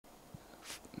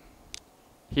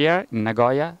here in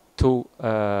Nagoya two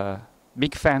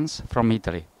big fans from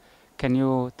Italy. Can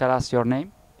you tell us your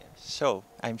name? Show.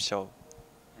 I'm Show.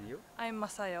 And you? I'm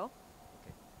Masayo.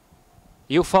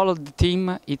 You followed the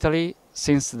team Italy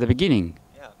since the beginning.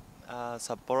 Yeah.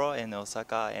 Sapporo and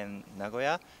Osaka and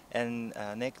Nagoya and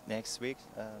next week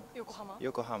Yokohama.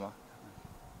 Yokohama.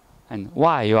 And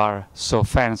why you are so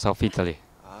fans of Italy?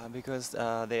 Because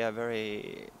they are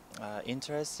very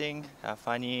interesting,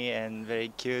 funny, and very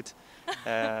cute.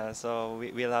 So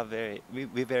we love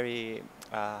we very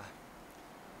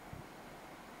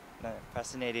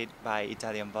fascinated by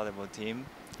Italian volleyball team.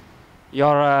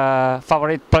 Your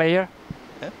favorite player?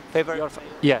 Favorite?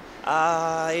 Yeah.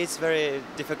 It's very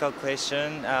difficult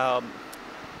question.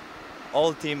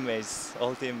 All teammates,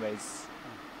 all teammates.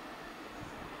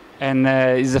 And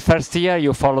is the first year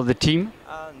you follow the team?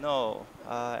 No,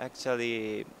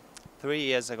 actually, 3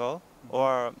 years ago,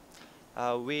 or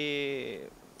we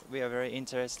are very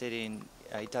interested in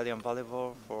Italian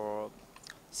volleyball for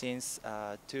since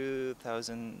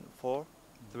 2004,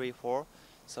 3, 4.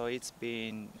 So it's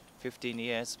been 15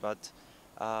 years, but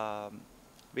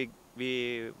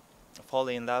we fall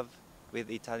in love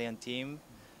with Italian team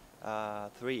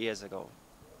 3 years ago.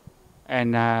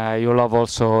 And you love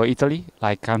also Italy,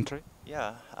 like country?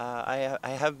 Yeah, I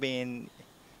have been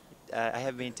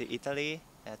to Italy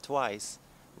twice,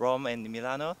 Rome and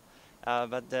Milano,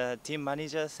 but the team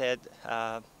manager said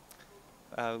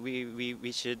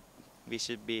we should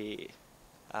be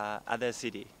other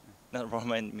city, not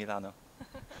Rome and Milano.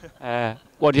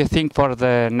 What do you think for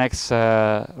the next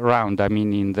round? I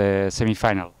mean, in the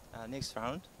semi-final. Next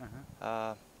round,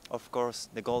 of course,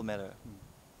 the gold medal.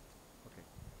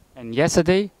 And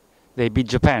yesterday, they beat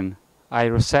Japan. Are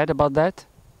you sad about that?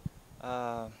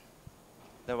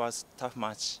 There was tough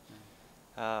match.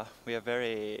 We are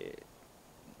very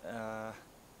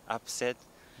upset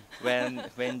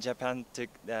when Japan took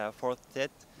the fourth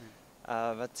set,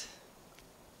 but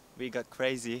we got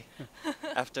crazy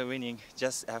after winning.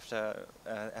 Just after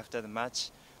the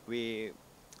match, we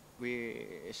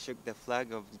shook the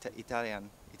flag of Italian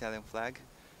flag.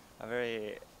 A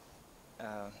very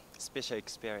special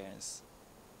experience.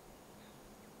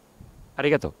 あり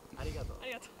がとう。ありがとう。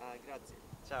 Grazie.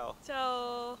 Ciao.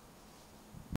 Ciao.